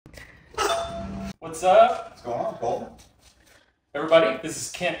What's up, What's going on, Colton? everybody? This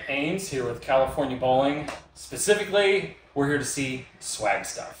is Kent Ames here with California Bowling. Specifically, we're here to see swag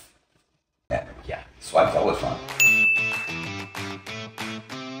stuff. Yeah. Swag's always fun.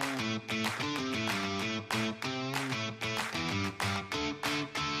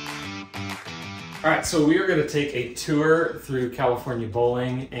 All right, so we are going to take a tour through California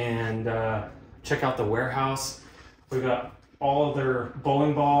Bowling and check out the warehouse. We've got all of their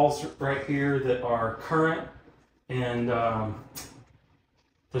bowling balls right here that are current, and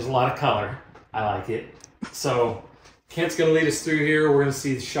there's a lot of color. I like it. So Kent's going to lead us through here. We're going to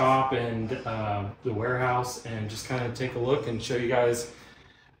see the shop and the warehouse and just kind of take a look and show you guys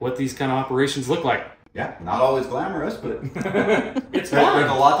what these kind of operations look like. Yeah, not always glamorous, but It's fun.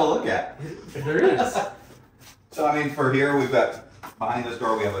 there's a lot to look at. There is. So, I mean, for here, we've got, behind this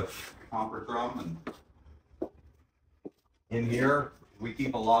door, we have a conference room, and in here, we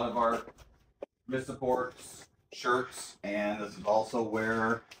keep a lot of our wrist supports, shirts, and this is also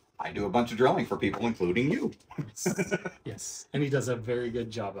where I do a bunch of drilling for people, including you. Yes, and he does a very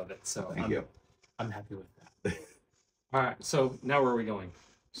good job of it. So Thank you. I'm happy with that. All right, so now where are we going?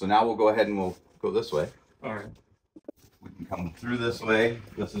 So now we'll go ahead and we'll go this way. All right. We can come through this way.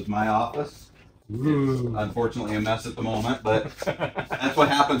 This is my office. Ooh. Unfortunately a mess at the moment, but that's what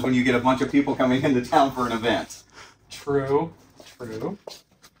happens when you get a bunch of people coming into town for an event. True. So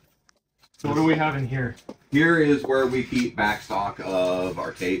what do we have in here? Here is where we keep back stock of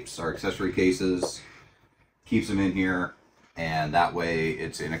our tapes, our accessory cases, keeps them in here, and that way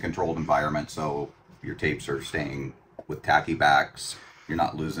it's in a controlled environment, so your tapes are staying with tacky backs, you're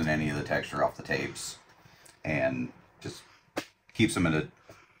not losing any of the texture off the tapes, and just keeps them in a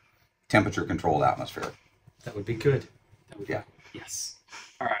temperature controlled atmosphere. That would be good. Yeah. Yes.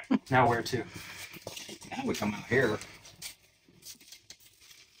 All right. Now where to? Now we come out here.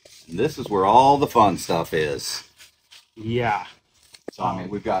 And this is where all the fun stuff is. Yeah. So, I mean,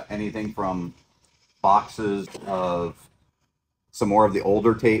 we've got anything from boxes of some more of the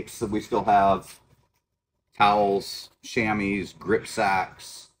older tapes that we still have, towels, chamois, grip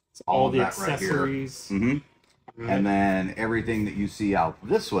sacks, all of the that right here. accessories. Mm-hmm. And then everything that you see out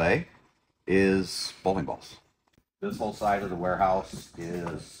this way is bowling balls. This whole side of the warehouse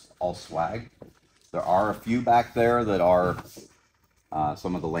is all swag. There are a few back there that are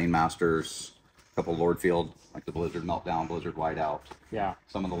some of the Lane Masters, a couple Lordfield, like the Blizzard Meltdown, Blizzard Whiteout. Yeah.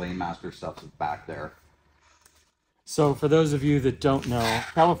 Some of the Lane Master stuff is back there. So for those of you that don't know,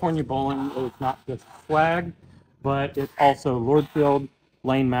 California Bowling is not just swag, but it's also Lordfield,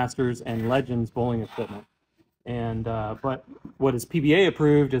 Lane Masters, and Legends bowling equipment. And but what is PBA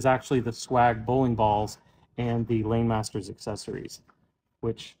approved is actually the swag bowling balls and the Lane Masters accessories,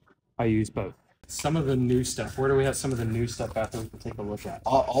 which I use both. Some of the new stuff. Where do we have some of the new stuff out there we can take a look at?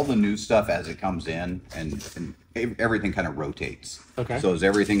 All the new stuff as it comes in, and everything kind of rotates. Okay. So as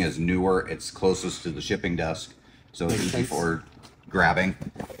everything is newer, it's closest to the shipping desk, so it's Makes easy sense. for grabbing.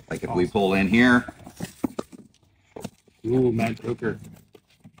 Like if we pull in here, Ooh, Mad Joker. we've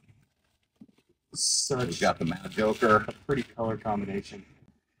Such got the Mad Joker. a pretty color combination.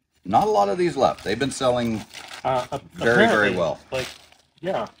 Not a lot of these left. They've been selling very Apparently, well. Like,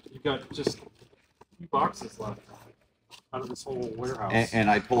 yeah, you've got just a few boxes left out of this whole warehouse. And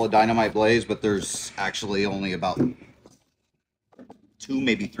I pull a Dynamite Blaze, but there's actually only about 2,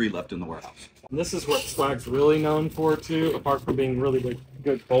 maybe 3 left in the warehouse. And this is what swag's really known for too, apart from being really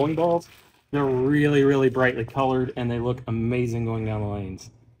good bowling balls. They're really, really brightly colored and they look amazing going down the lanes.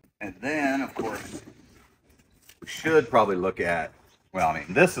 And then, of course, we should probably look at, well, I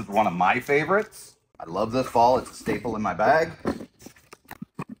mean, this is one of my favorites. I love this ball. It's a staple in my bag.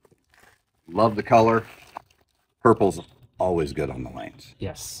 Love the color. Purple's always good on the lanes.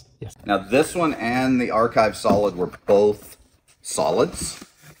 Yes, yes. Now, this one and the Archive Solid were both solids,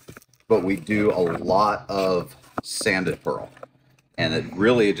 but we do a lot of sanded pearl. And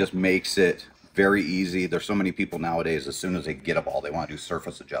it just makes it very easy. There's so many people nowadays, as soon as they get a ball, they want to do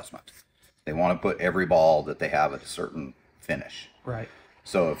surface adjustment. They want to put every ball that they have at a certain finish. Right.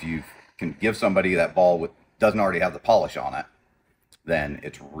 So if you can give somebody that ball doesn't already have the polish on it, then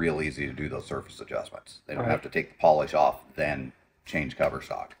it's real easy to do those surface adjustments. They don't have to take the polish off, then change cover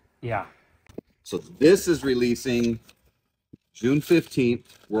stock. Yeah. So this is releasing June 15th,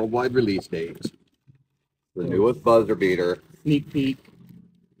 worldwide release date. The newest buzzer beater. Sneak peek.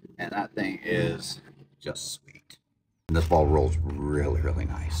 And that thing is just sweet. And this ball rolls really, really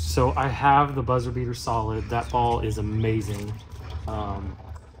nice. So I have the buzzer beater solid. That ball is amazing.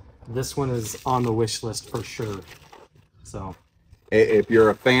 This one is on the wish list for sure. So If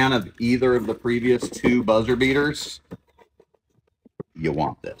you're a fan of either of the previous 2 buzzer beaters, you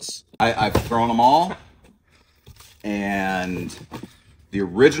want this. I've thrown them all, and the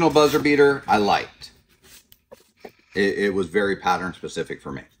original buzzer beater I liked. It was very pattern specific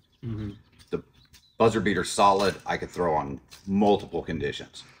for me. Mm-hmm. The buzzer beater solid. I could throw on multiple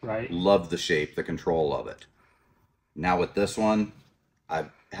conditions. Right. Love the shape, the control of it. Now with this one, I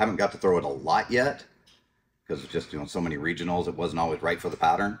haven't got to throw it a lot yet because it's just doing so many regionals. It wasn't always right for the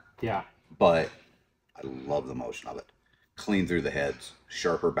pattern. Yeah. But I love the motion of it. Clean through the heads,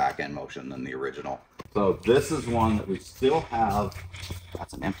 sharper back end motion than the original. So this is one that we still have.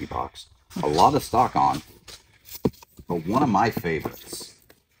 That's an empty box. A lot of stock on. But one of my favorites,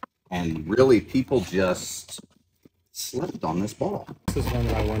 and really people just slept on this ball. This is one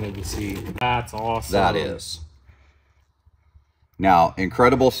that I wanted to see. That's awesome. That is. Now,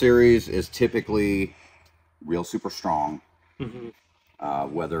 Incredible Series is typically real super strong.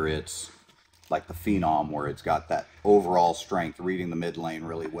 Mm-hmm. Whether it's like the Phenom, where it's got that overall strength, reading the mid lane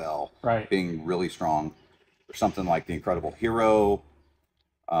really well, right, being really strong, or something like the Incredible Hero,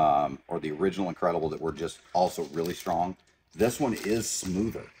 or the original Incredible that were just also really strong. This one is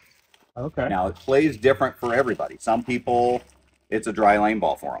smoother. Okay. Now it plays different for everybody. Some people, it's a dry lane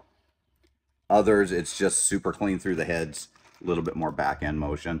ball for them. Others, it's just super clean through the heads, a little bit more back end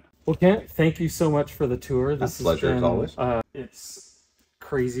motion. Well, Kent, thank you so much for the tour. This has pleasure been, as always. It's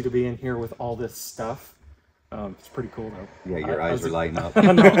crazy to be in here with all this stuff. It's pretty cool though. Yeah, your eyes are lighting up.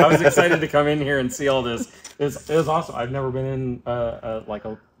 No, I was excited to come in here and see all this. It was awesome. I've never been in like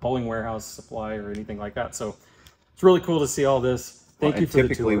a bowling warehouse supply or anything like that, so it's really cool to see all this. Thank you for the tour.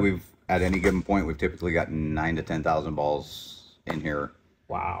 Typically, we've at any given point we've typically got 9,000 to 10,000 balls in here.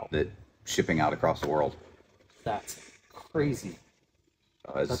 Wow. That shipping out across the world. That's crazy.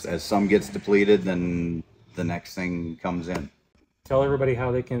 As some gets depleted, then the next thing comes in. Tell everybody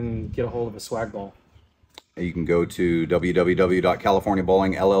how they can get a hold of a swag ball. You can go to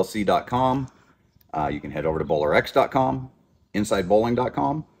www.californiabowlingllc.com. You can head over to bowlerx.com,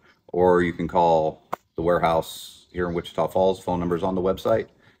 insidebowling.com, or you can call the warehouse here in Wichita Falls. Phone numbers on the website,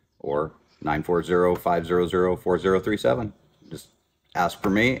 or 940-500-4037. Just ask for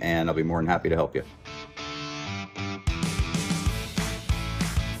me, and I'll be more than happy to help you.